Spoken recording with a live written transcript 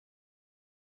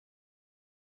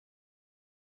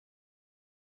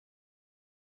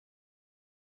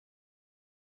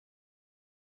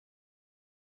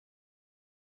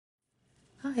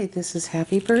Hi, this is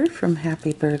Happy Bird from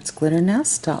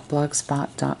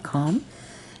happybirdsglitternest.blogspot.com,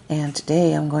 and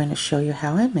today I'm going to show you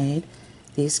how I made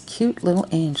these cute little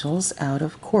angels out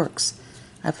of corks.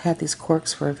 I've had these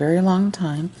corks for a very long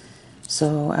time,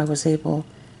 so I was able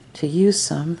to use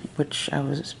some, which I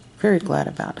was very glad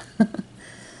about.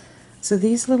 So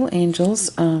these little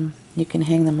angels, you can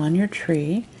hang them on your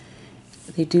tree.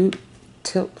 They do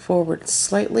tilt forward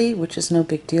slightly, which is no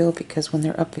big deal because when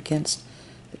they're up against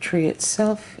the tree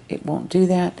itself, it won't do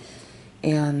that,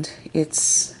 and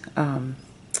it's not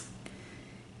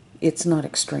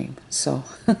extreme, so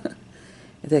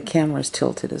the camera is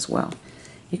tilted as well.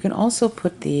 You can also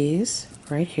put these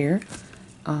right here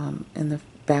in the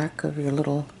back of your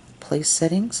little place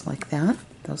settings like that.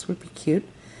 Those would be cute.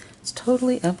 It's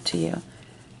totally up to you,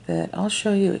 but I'll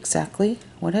show you exactly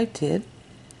what I did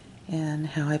and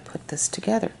how I put this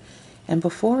together. And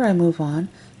before I move on,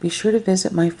 be sure to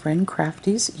visit my friend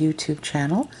Craftie's YouTube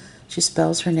channel. She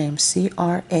spells her name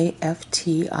C-R-A-F-T-I-E,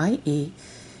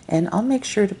 and I'll make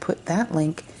sure to put that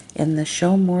link in the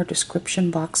show more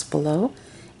description box below,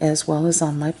 as well as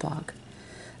on my blog.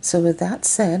 So with that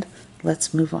said,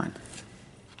 let's move on.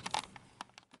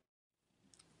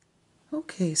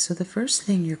 Okay, so the first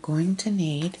thing you're going to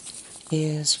need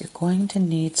is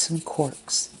some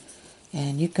corks.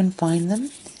 And you can find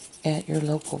them at your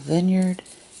local vineyard.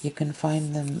 You can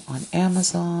find them on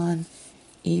Amazon,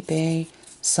 eBay.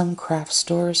 Some craft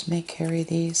stores may carry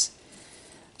these.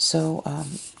 So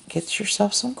get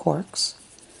yourself some corks,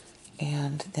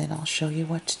 and then I'll show you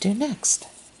what to do next.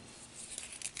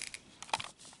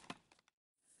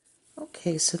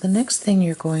 Okay, so the next thing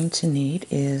you're going to need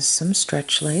is some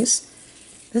stretch lace.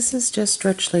 This is just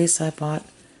stretch lace I bought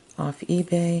off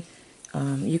eBay.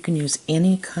 You can use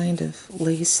any kind of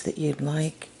lace that you'd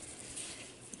like.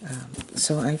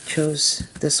 So I chose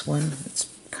this one. It's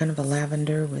kind of a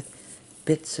lavender with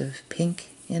bits of pink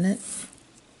in it.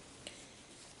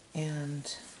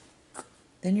 And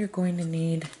then you're going to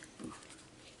need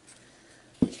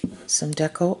some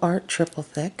Deco Art Triple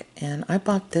Thick, and I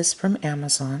bought this from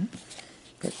Amazon,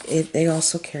 but they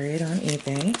also carry it on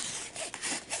eBay.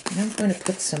 And I'm going to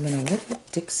put some in a little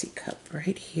Dixie cup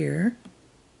right here.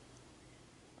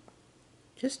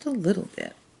 Just a little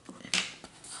bit.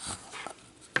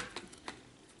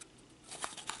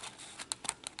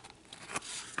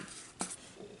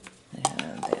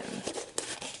 And then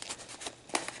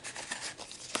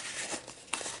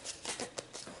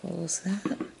close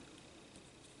that.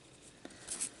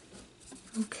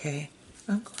 Okay,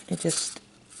 I'm going to just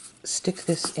stick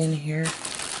this in here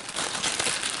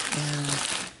and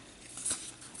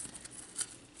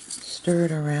stir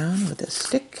it around with a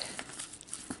stick.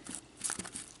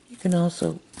 You can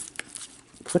also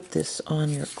put this on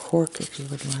your cork if you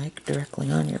would like,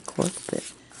 directly on your cork,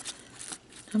 but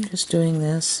I'm just doing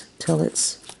this till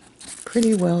it's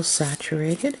pretty well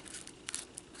saturated.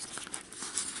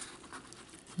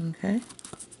 Okay.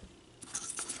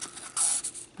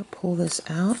 I'll pull this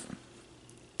out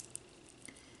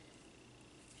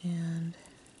and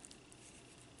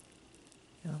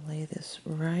I'll lay this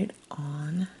right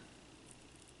on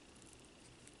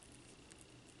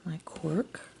my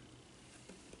cork.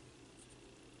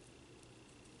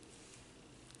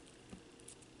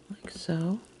 Like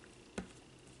so.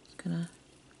 Just gonna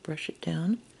brush it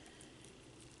down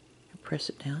or press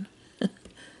it down.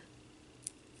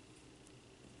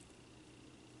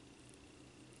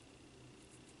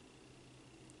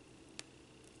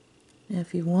 Now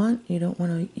if you want, you don't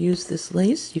want to use this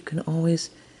lace, you can always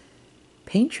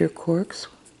paint your corks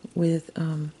with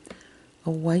a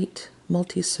white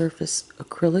multi-surface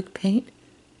acrylic paint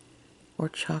or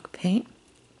chalk paint,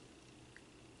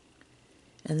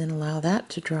 and then allow that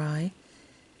to dry,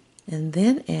 and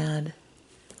then add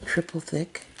triple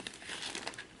thick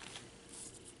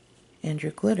and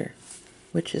your glitter,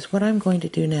 which is what I'm going to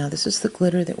do now. This is the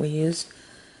glitter that we used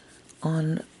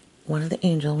on one of the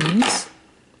angel wings,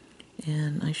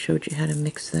 and I showed you how to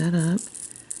mix that up.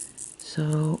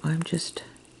 So I'm just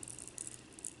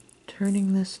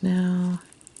turning this now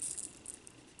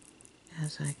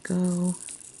as I go.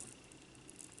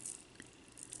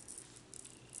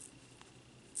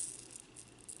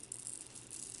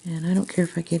 And I don't care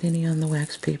if I get any on the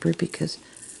wax paper because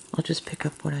I'll just pick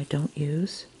up what I don't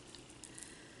use.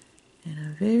 And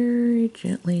I'm very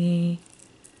gently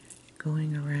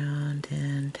going around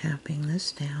and tapping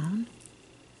this down.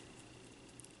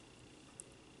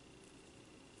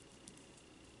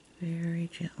 Very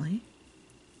gently.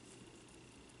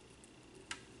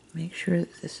 Make sure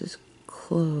that this is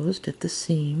closed at the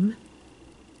seam.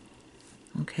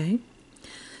 Okay.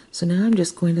 So now I'm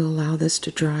just going to allow this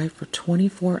to dry for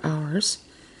 24 hours.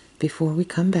 before we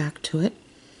come back to it,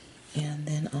 and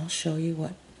then I'll show you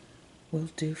what we'll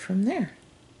do from there.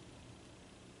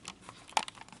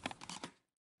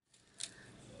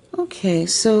 Okay,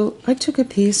 so I took a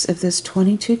piece of this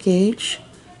 22 gauge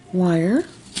wire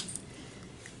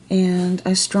and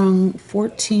I strung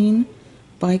 14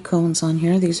 bicones on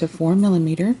here. These are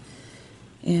 4mm,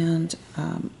 and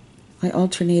I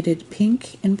alternated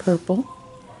pink and purple,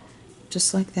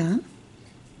 just like that.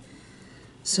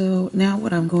 So now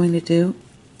what I'm going to do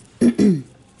is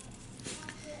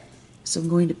I'm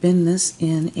going to bend this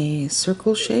in a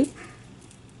circle shape.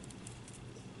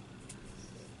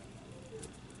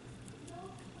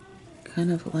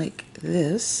 Kind of like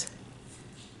this.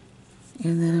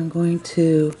 And then I'm going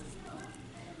to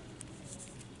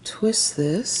twist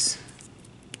this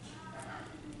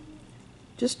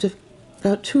just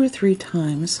about 2 or 3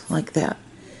 times like that.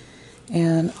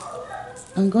 And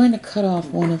I'm going to cut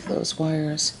off one of those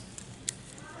wires.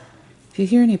 If you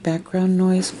hear any background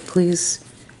noise, please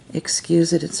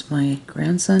excuse it. It's my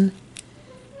grandson.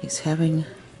 He's having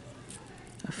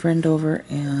a friend over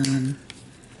and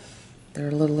they're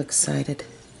a little excited.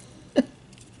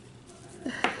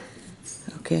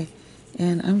 Okay,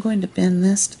 and I'm going to bend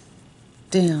this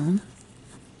down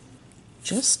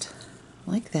just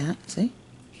like that, see?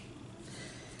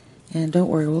 And don't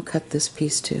worry, we'll cut this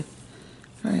piece too.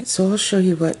 Alright, so I'll show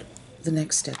you what the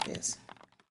next step is.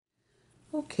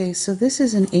 Okay, so this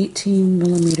is an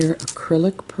 18mm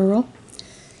acrylic pearl.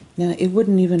 Now, it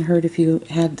wouldn't even hurt if you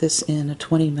had this in a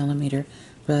 20mm,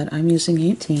 but I'm using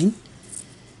 18.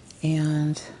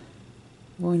 And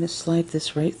I'm going to slide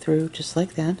this right through just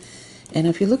like that. And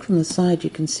if you look from the side, you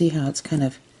can see how it's kind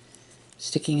of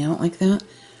sticking out like that.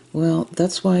 Well,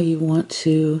 that's why you want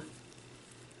to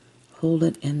hold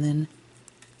it and then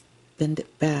bend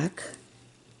it back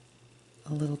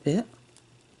a little bit,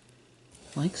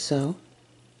 like so.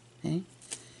 Okay?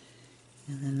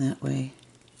 And then that way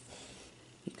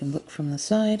you can look from the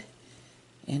side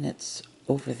and it's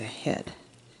over the head.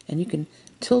 And you can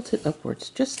tilt it upwards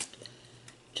just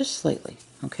slightly,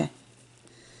 okay?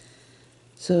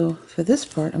 So for this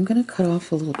part, I'm going to cut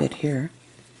off a little bit here.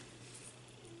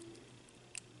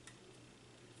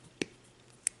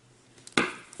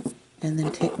 And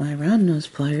then take my round nose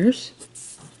pliers,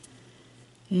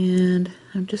 and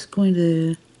I'm just going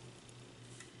to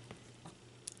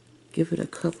give it a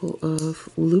couple of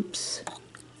loops,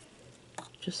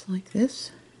 just like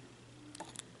this.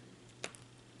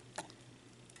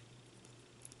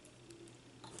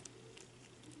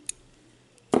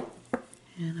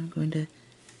 And I'm going to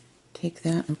take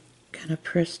that and kind of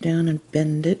press down and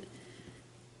bend it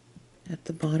at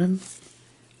the bottom.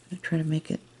 I'm going to try to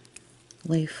make it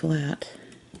lay flat.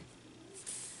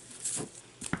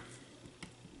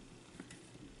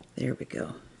 There we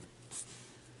go.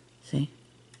 See?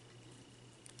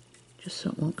 Just so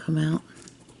it won't come out.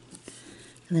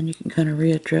 And then you can kind of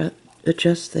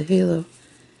adjust the halo.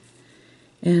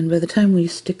 And by the time we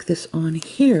stick this on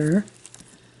here,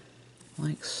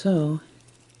 like so,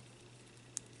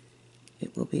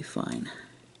 it will be fine.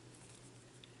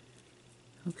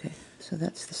 Okay, so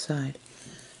that's the side.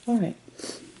 Alright,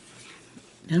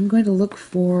 now I'm going to look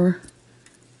for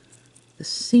the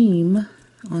seam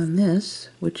on this,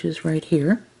 which is right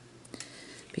here,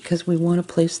 because we want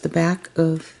to place the back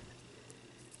of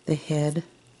the head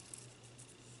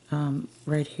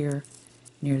right here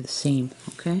near the seam,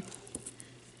 okay?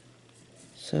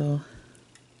 So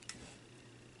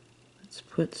let's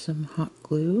put some hot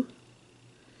glue.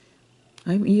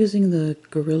 I'm using the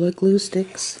Gorilla Glue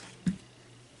sticks.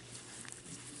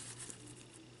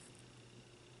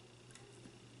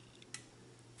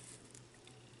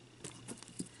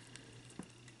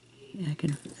 I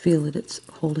can feel it, it's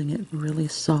holding it really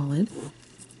solid.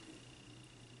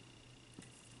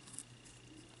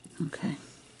 Okay.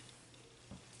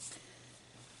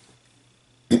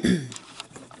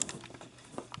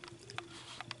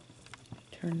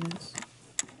 Turn this,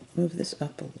 move this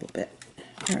up a little bit.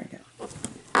 There we go.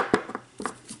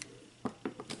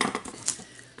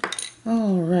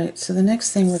 Alright, so the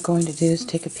next thing we're going to do is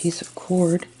take a piece of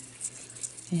cord,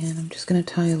 and I'm just going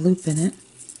to tie a loop in it.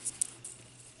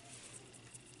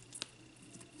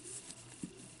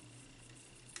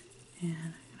 And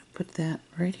I'm going to put that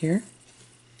right here,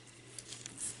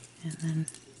 and then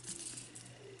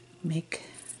make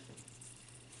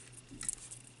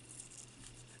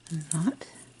a knot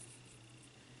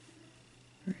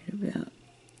right about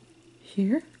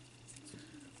here.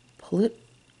 Pull it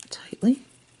tightly.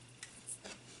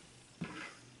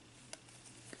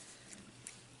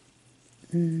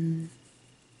 And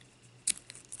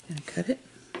cut it.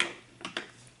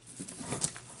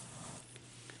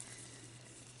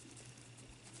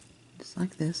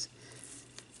 like this.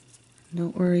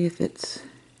 Don't worry if it's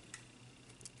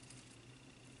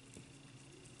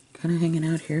kind of hanging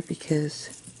out here,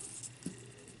 because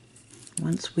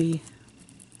once we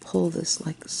pull this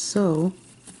like so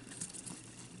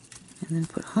and then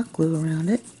put hot glue around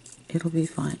it, it'll be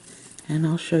fine. And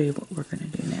I'll show you what we're going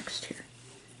to do next here.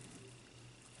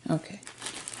 Okay.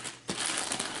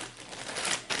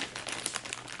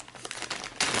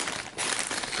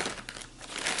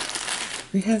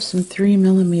 We have some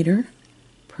 3mm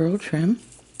pearl trim,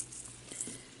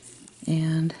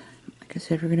 and like I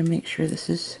said, we're going to make sure this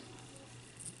is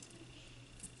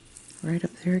right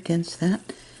up there against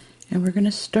that, and we're going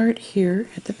to start here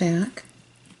at the back.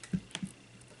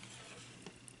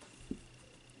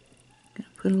 Going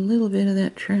to put a little bit of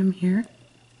that trim here,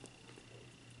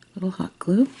 a little hot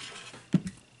glue. Going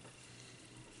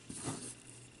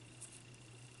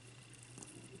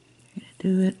to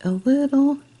do it a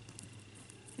little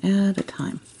at a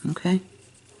time, okay?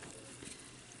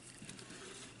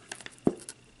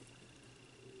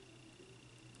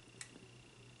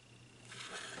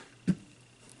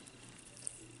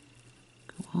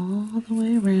 Go all the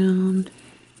way around.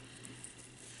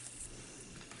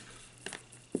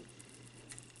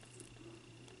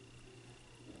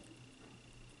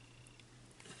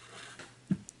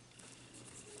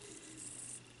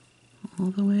 All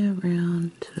the way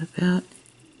around to about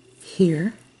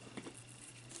here.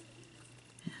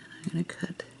 I'm going to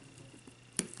cut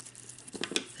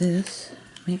this,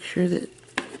 make sure that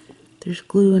there's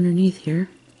glue underneath here.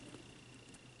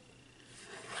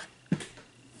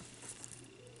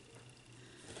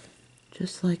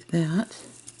 Just like that.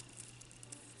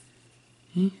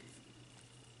 Okay.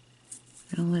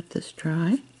 I'm going to let this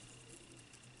dry.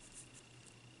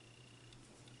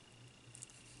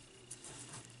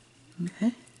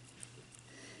 Okay.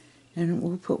 And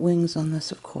we'll put wings on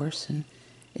this, of course, and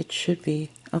it should be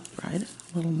upright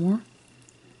a little more.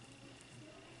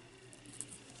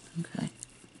 Okay.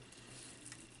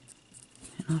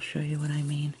 And I'll show you what I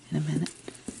mean in a minute.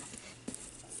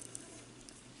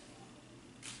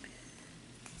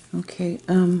 Okay,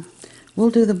 we'll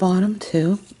do the bottom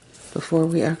too before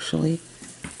we actually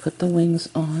put the wings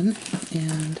on.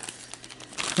 And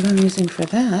what I'm using for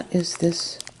that is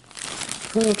this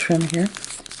pearl trim here.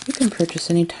 You can purchase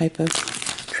any type of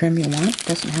trim you want. It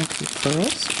doesn't have to be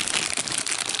pearls.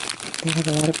 They have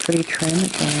a lot of pretty trim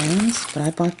at Joann's, but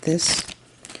I bought this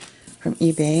from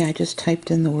eBay. I just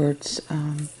typed in the words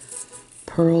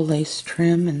pearl lace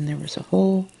trim, and there was a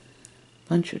whole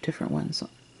bunch of different ones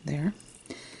there.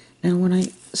 Now when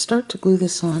I start to glue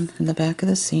this on in the back of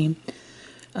the seam,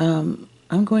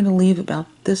 I'm going to leave about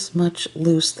this much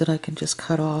loose that I can just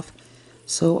cut off.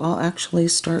 So I'll actually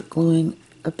start gluing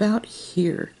about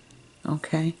here,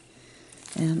 okay?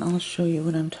 And I'll show you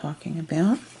what I'm talking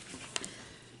about.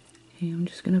 Okay, I'm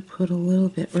just going to put a little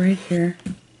bit right here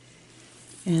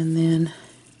and then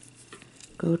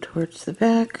go towards the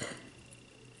back.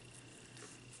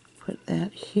 Put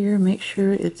that here, make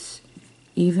sure it's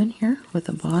even here with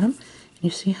the bottom. You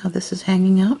see how this is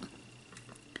hanging out?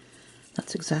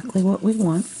 That's exactly what we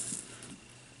want.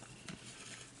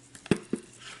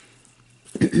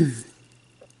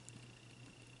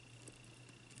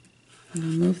 I'm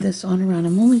going to move this on around.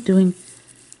 I'm only doing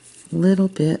a little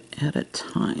bit at a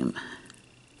time.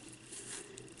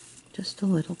 Just a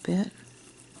little bit.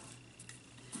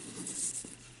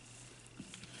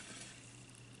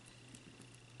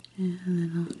 And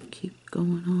then I'll keep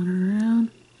going on around.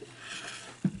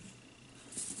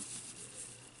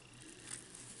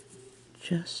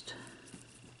 Just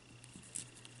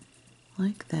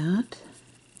like that.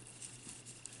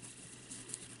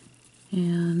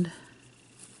 And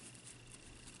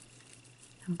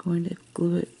I'm going to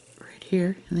glue it right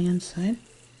here on the inside.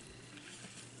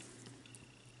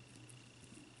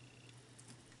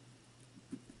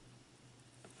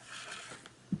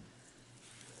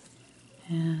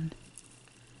 And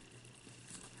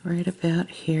right about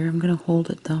here, I'm going to hold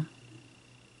it though,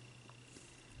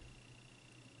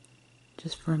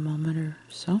 just for a moment or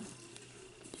so.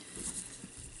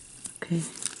 Okay.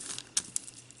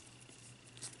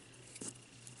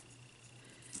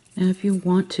 Now if you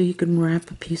want to, you can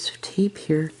wrap a piece of tape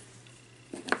here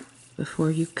before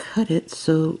you cut it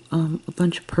so a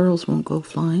bunch of pearls won't go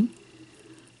flying,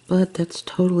 but that's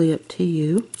totally up to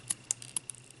you.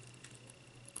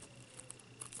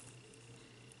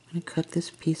 I'm going to cut this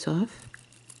piece off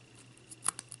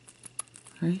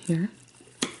right here.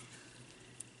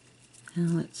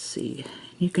 And let's see,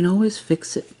 you can always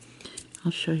fix it.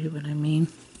 I'll show you what I mean.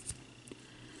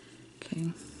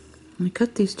 Okay, I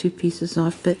cut these two pieces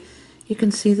off, but you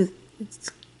can see that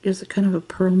there's a kind of a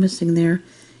pearl missing there,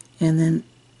 And then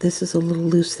this is a little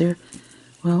loose there.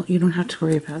 Well, you don't have to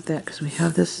worry about that because we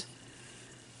have this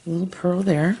little pearl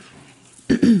there.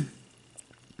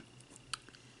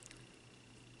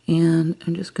 And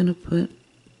I'm just going to put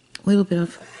a little bit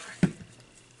of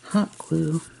hot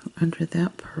glue under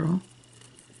that pearl.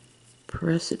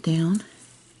 Press it down.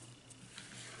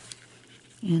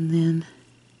 And then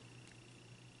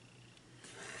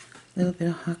a little bit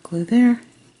of hot glue there.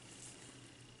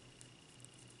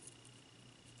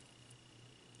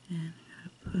 And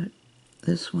I'm going to put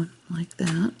this one like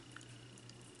that.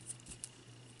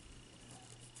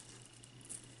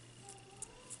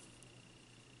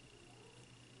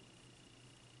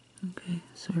 Okay,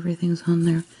 so everything's on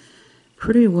there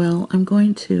pretty well. I'm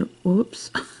going to, whoops.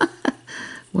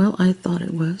 Well, I thought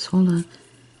it was. Hold on.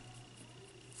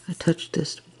 I touched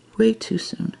this way too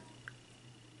soon.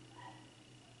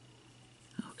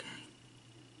 Okay.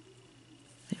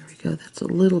 There we go. That's a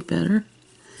little better.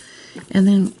 And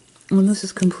then when this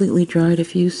is completely dried,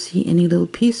 if you see any little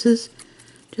pieces,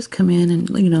 just come in and,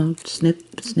 you know,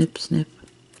 snip, snip, snip.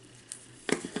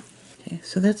 Okay,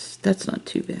 so that's not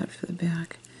too bad for the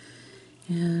back.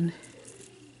 And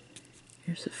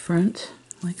here's the front,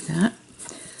 like that.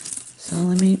 So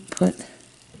let me put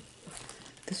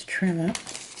this trim up.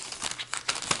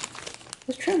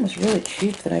 This trim was really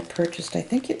cheap that I purchased. I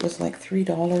think it was like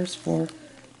 $3 for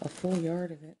a full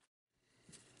yard of it.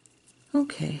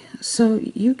 Okay, so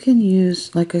you can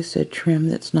use, like I said, trim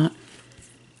that's not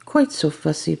quite so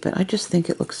fussy, but I just think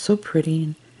it looks so pretty,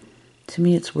 and to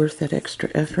me it's worth that extra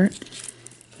effort.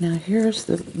 Now here's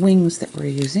the wings that we're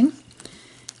using.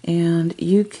 And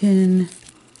you can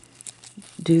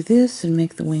do this and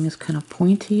make the wings kind of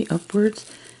pointy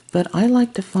upwards, but I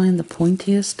like to find the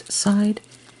pointiest side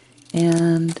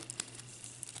and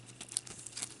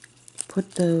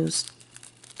put those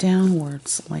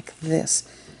downwards like this.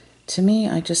 To me,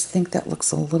 I just think that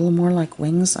looks a little more like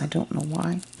wings. I don't know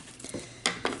why.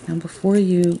 Now before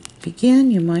you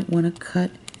begin, you might want to cut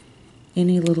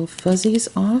any little fuzzies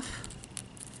off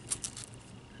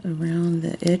around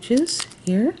the edges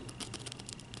here.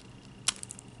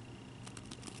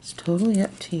 It's totally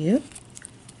up to you.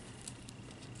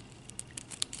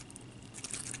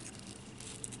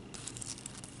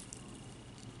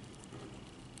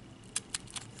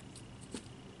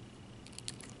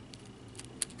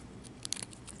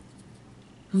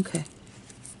 Okay.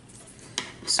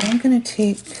 So I'm going to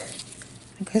take,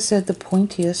 like I said, the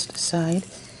pointiest side,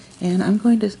 and I'm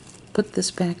going to put this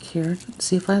back here,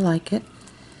 see if I like it.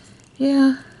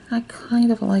 Yeah, I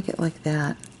kind of like it like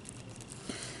that.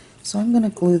 So I'm going to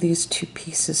glue these two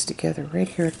pieces together right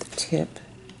here at the tip.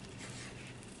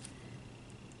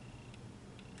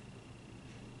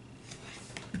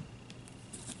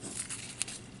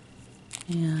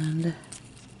 And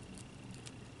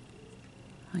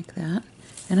like that.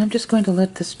 And I'm just going to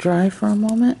let this dry for a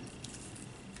moment.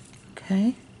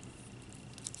 Okay.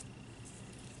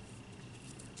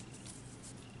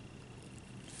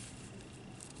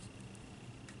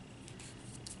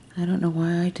 I don't know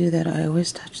why I do that. I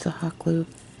always touch the hot glue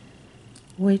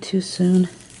way too soon.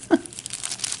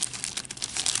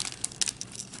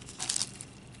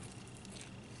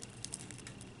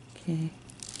 Okay.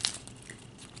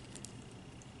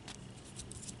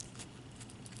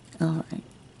 All right.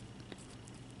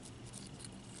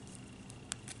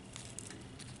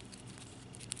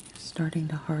 Starting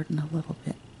to harden a little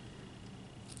bit.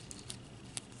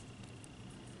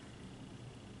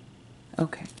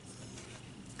 Okay.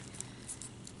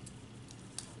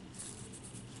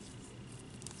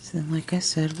 So then, like I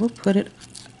said, we'll put it,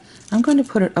 I'm going to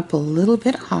put it up a little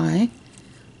bit high,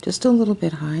 just a little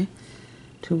bit high,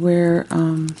 to where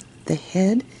the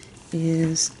head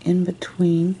is in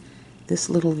between this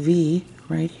little V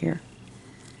right here.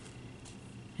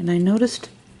 And I noticed,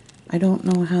 I don't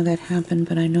know how that happened,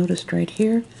 but I noticed right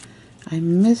here, I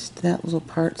missed that little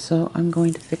part, so I'm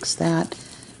going to fix that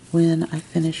when I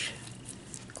finish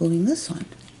gluing this on.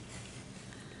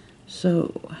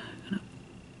 So I'm going to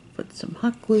put some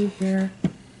hot glue here,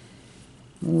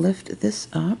 lift this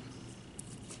up,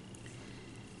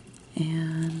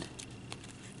 and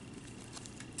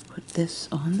put this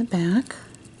on the back,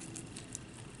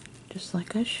 just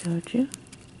like I showed you,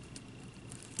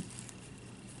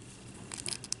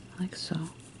 like so.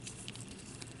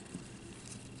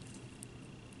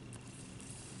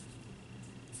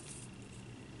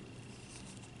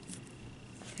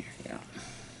 There we go.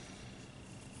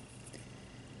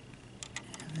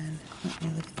 And then let me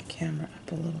lift the camera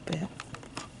up a little bit.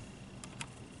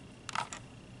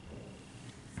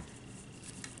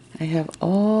 I have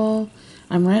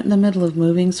I'm right in the middle of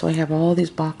moving, so I have all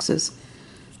these boxes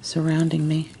surrounding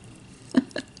me.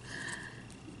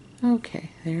 Okay,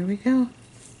 there we go.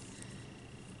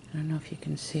 I don't know if you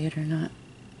can see it or not.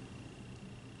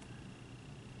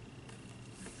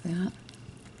 Like that.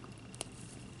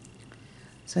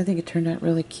 So I think it turned out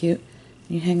really cute.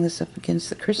 You hang this up against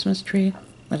the Christmas tree,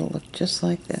 it'll look just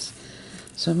like this.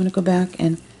 So I'm going to go back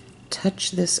and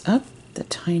touch this up the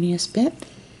tiniest bit,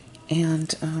 and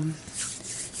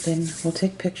then we'll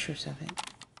take pictures of it.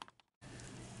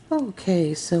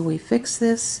 Okay, so we fixed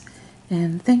this,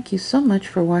 and thank you so much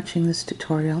for watching this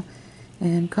tutorial,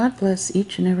 and God bless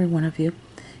each and every one of you.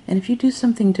 And if you do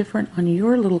something different on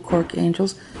your little cork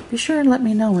angels, be sure and let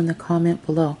me know in the comment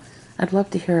below. I'd love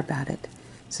to hear about it.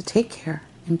 So take care,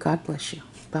 and God bless you.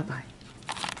 Bye-bye.